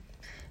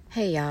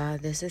Hey y'all,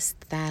 this is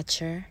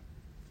Thatcher.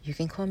 You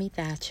can call me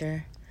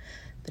Thatcher,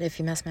 but if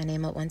you mess my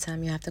name up one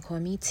time, you have to call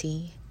me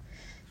T.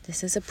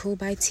 This is approved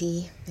by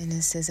T, and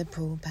this is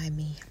approved by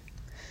me.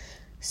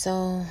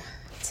 So,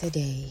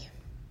 today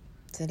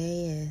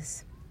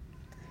is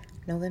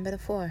November the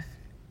 4th,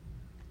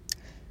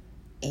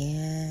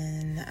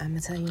 and I'm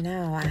gonna tell you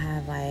now, I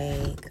have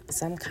like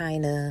some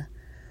kind of,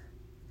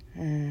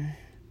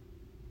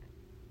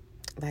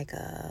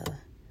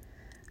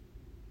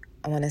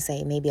 I want to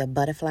say maybe a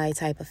butterfly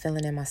type of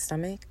feeling in my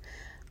stomach.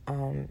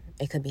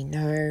 It could be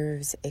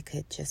nerves. It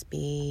could just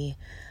be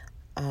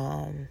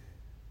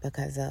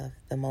because of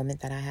the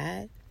moment that I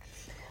had.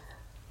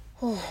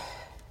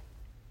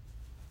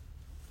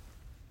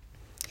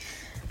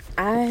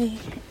 I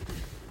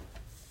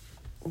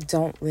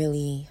don't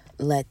really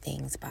let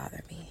things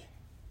bother me,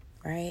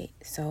 right?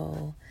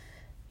 So,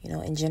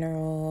 in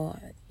general,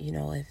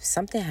 if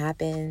something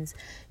happens,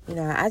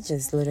 I'll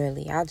just let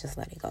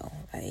it go.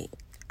 Like,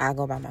 I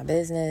go about my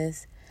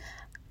business.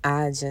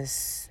 I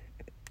just,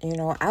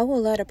 I will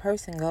let a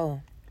person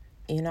go,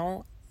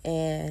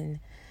 and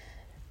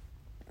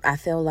I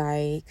feel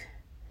like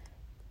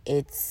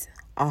it's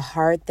a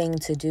hard thing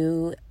to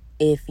do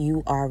if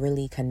you are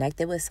really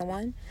connected with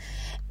someone,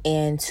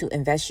 and to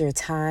invest your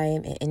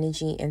time and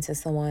energy into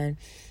someone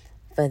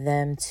for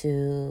them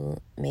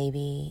to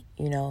maybe,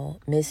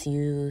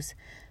 misuse,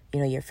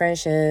 your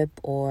friendship,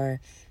 or,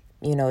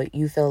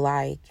 you feel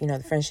like,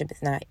 the friendship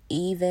is not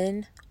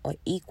even or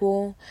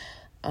equal.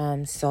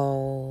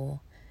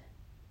 So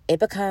it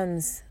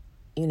becomes,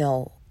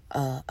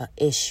 a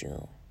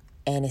issue.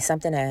 And it's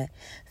something that,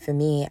 for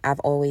me, I've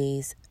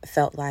always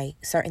felt like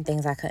certain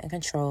things I couldn't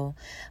control,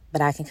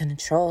 but I can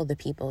control the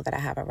people that I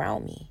have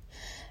around me.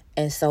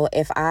 And so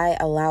if I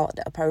allowed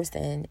a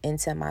person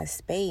into my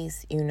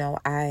space,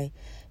 I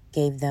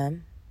gave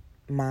them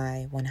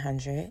my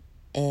 100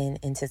 in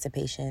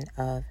anticipation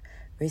of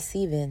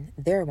receiving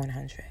their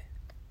 100.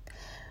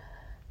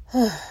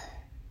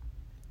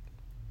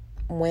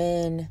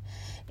 When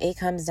it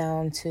comes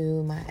down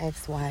to my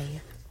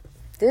ex-wife,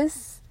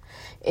 this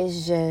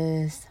is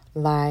just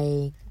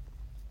like,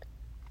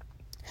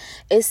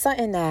 it's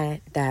something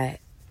that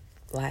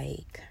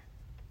like,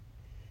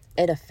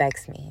 it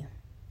affects me.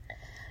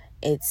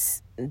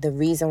 It's the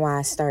reason why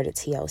I started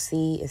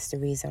TLC. It's the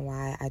reason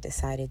why I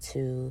decided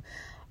to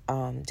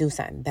do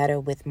something better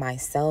with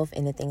myself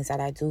and the things that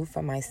I do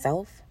for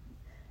myself,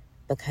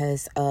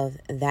 because of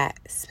that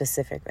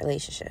specific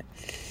relationship.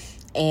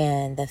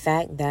 And the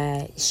fact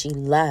that she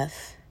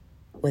left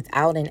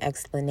without an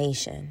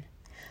explanation,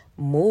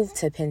 moved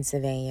to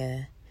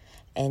Pennsylvania,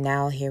 and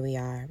now here we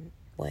are,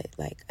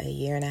 like a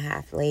year and a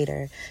half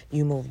later,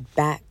 you moved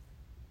back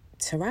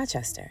to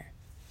Rochester.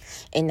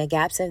 In the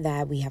gaps of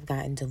that, we have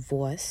gotten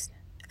divorced.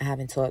 I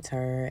haven't talked to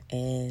her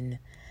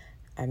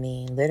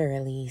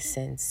literally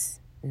since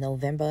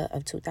November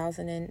of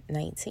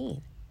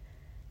 2019.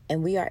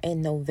 And we are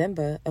in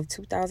November of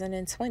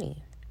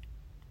 2020.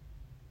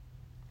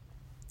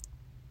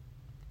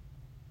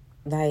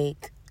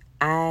 Like,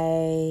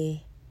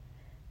 I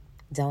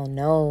don't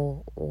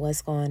know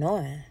what's going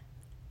on.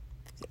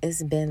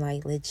 It's been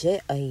like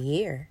legit a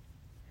year.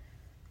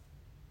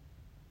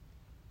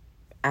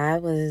 I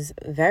was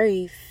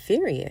very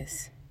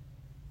furious.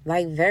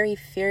 Like, very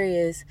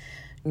furious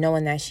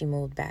knowing that she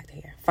moved back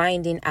here.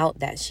 Finding out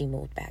that she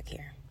moved back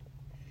here.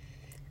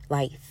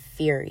 Like,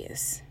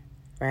 furious.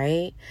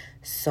 Right?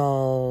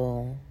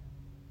 So,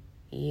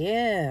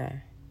 yeah.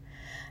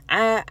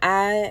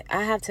 I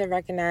have to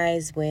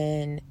recognize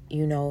when,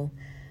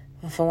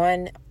 for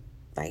one,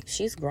 like,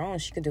 she's grown.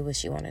 She could do what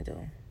she want to do.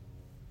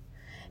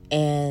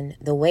 And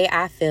the way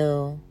I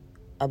feel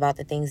about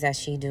the things that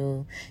she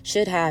do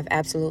should have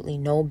absolutely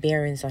no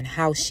bearings on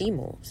how she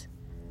moves.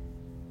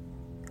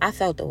 I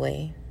felt the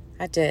way.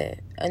 I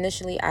did.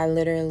 Initially, I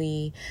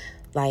literally,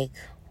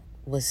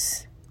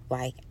 was,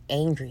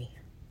 angry.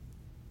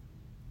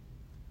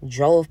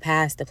 Drove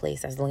past the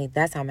place.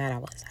 That's how mad I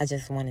was. I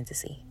just wanted to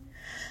see.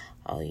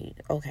 Oh,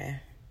 okay.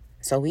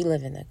 So we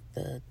live in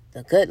the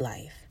good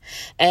life.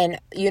 And,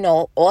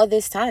 all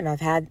this time I've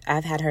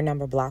had her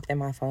number blocked in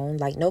my phone.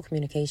 Like, no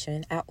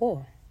communication at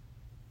all.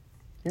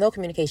 No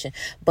communication.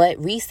 But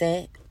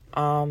recent,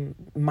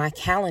 my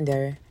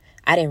calendar,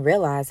 I didn't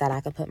realize that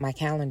I could put my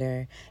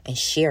calendar and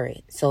share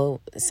it. So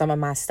some of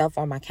my stuff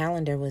on my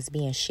calendar was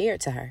being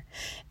shared to her.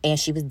 And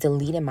she was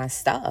deleting my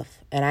stuff.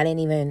 And I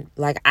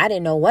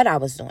didn't know what I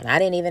was doing. I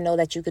didn't even know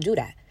that you could do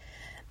that.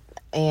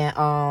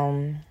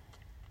 And,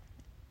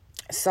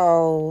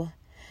 so,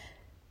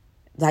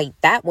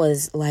 that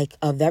was,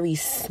 a very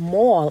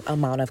small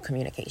amount of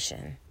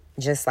communication.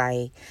 Just,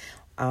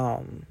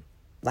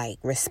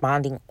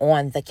 responding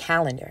on the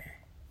calendar.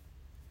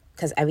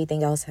 Because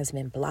everything else has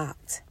been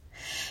blocked.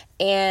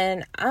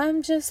 And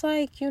I'm just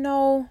I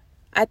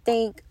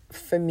think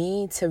for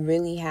me to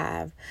really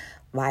have,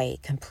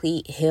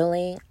 complete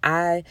healing,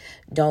 I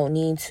don't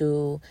need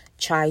to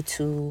try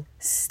to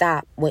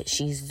stop what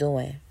she's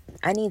doing.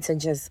 I need to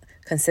just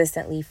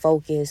consistently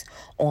focus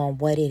on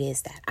what it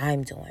is that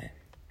I'm doing.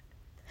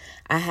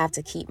 I have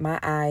to keep my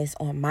eyes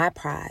on my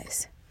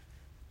prize.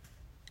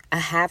 I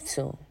have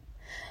to.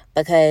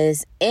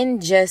 Because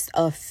in just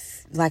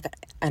like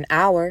an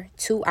hour,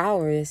 2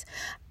 hours,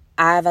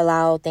 I've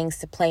allowed things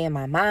to play in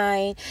my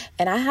mind.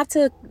 And I have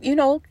to,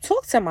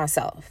 talk to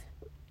myself.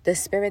 The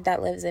spirit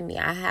that lives in me,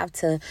 I have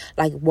to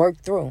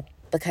work through.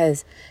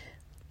 Because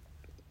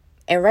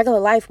in regular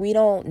life, we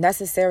don't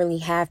necessarily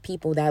have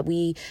people that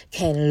we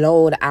can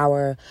load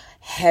our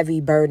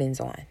heavy burdens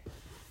on.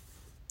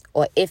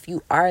 Or if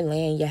you are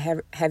laying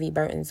your heavy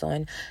burdens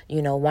on,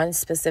 one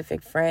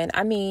specific friend.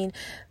 I mean,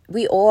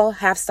 we all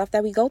have stuff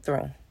that we go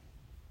through.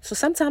 So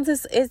sometimes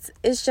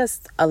it's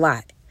just a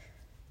lot.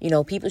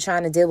 People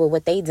trying to deal with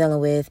what they dealing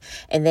with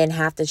and then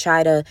have to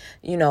try to,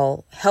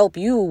 help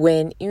you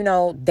when,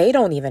 they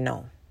don't even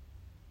know.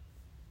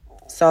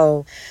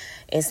 So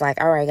it's like,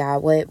 all right,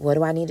 God, what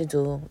do I need to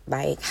do?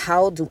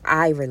 How do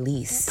I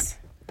release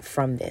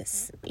from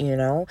this?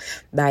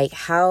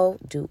 How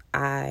do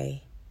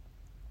I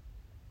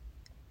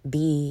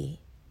be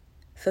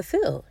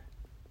fulfilled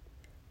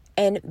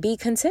and be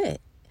content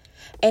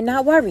and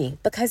not worry,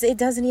 because it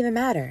doesn't even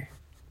matter.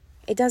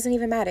 It doesn't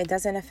even matter. It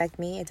doesn't affect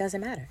me. It doesn't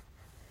matter.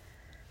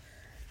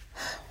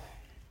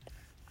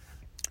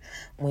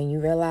 When you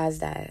realize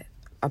that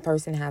a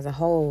person has a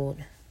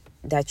hold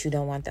that you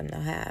don't want them to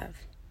have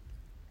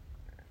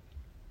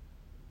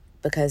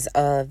because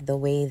of the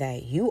way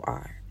that you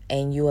are,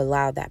 and you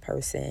allow that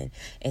person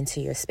into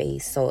your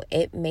space. So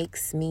it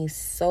makes me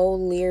so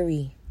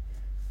leery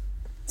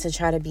to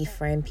try to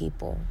befriend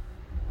people,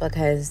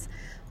 because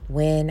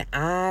when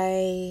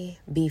I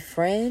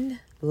befriend,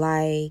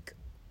 I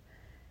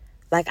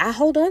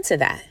hold on to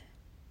that,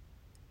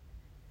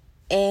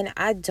 and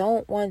I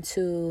don't want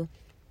to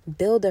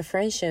build a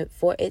friendship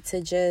for it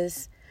to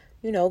just,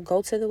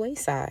 go to the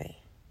wayside.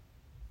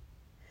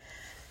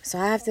 So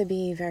I have to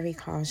be very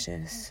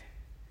cautious.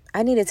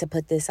 I needed to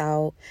put this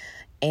out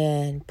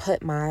and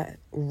put my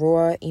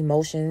raw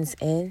emotions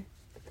in,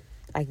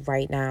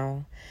 right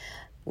now.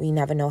 We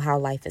never know how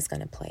life is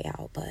going to play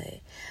out.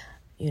 But,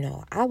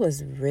 I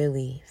was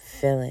really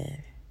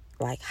feeling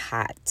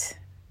hot,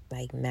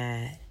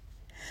 mad.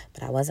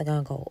 But I wasn't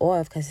going to go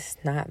off because it's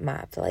not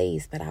my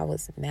place. But I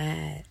was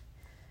mad.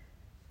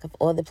 Of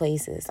all the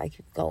places, you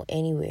could go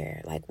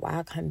anywhere.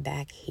 Why come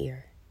back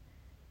here?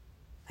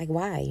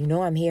 Why?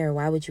 I'm here.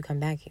 Why would you come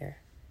back here?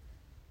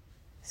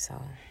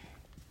 So,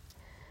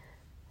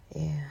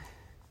 yeah.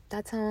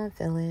 That's how I'm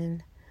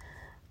feeling.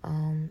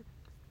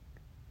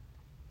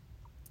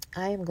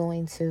 I am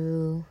going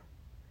to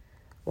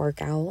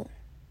work out.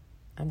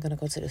 I'm going to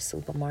go to the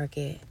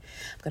supermarket.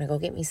 I'm going to go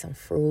get me some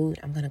fruit.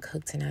 I'm going to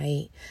cook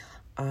tonight.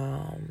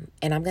 And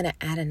I'm going to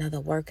add another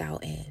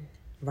workout in,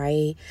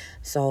 right?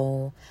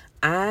 So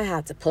I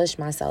have to push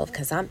myself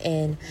because I'm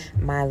in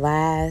my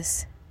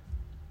last,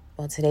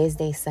 today's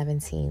day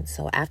 17.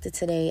 So after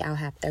today, I'll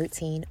have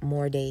 13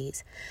 more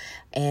days.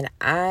 And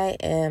I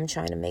am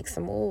trying to make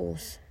some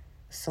moves.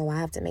 So I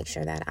have to make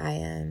sure that I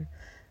am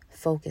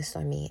focused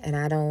on me and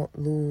I don't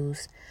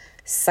lose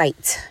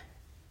sight,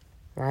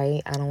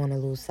 right? I don't want to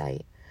lose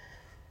sight.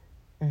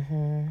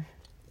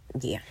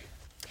 Yeah.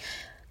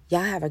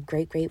 Y'all have a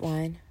great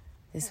one.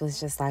 This was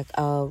just a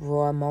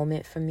raw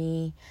moment for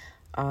me.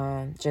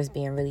 Just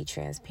being really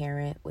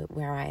transparent with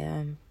where I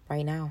am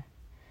right now.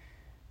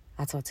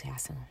 I'll talk to y'all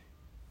soon.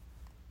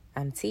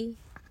 I'm T.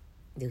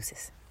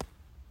 Deuces.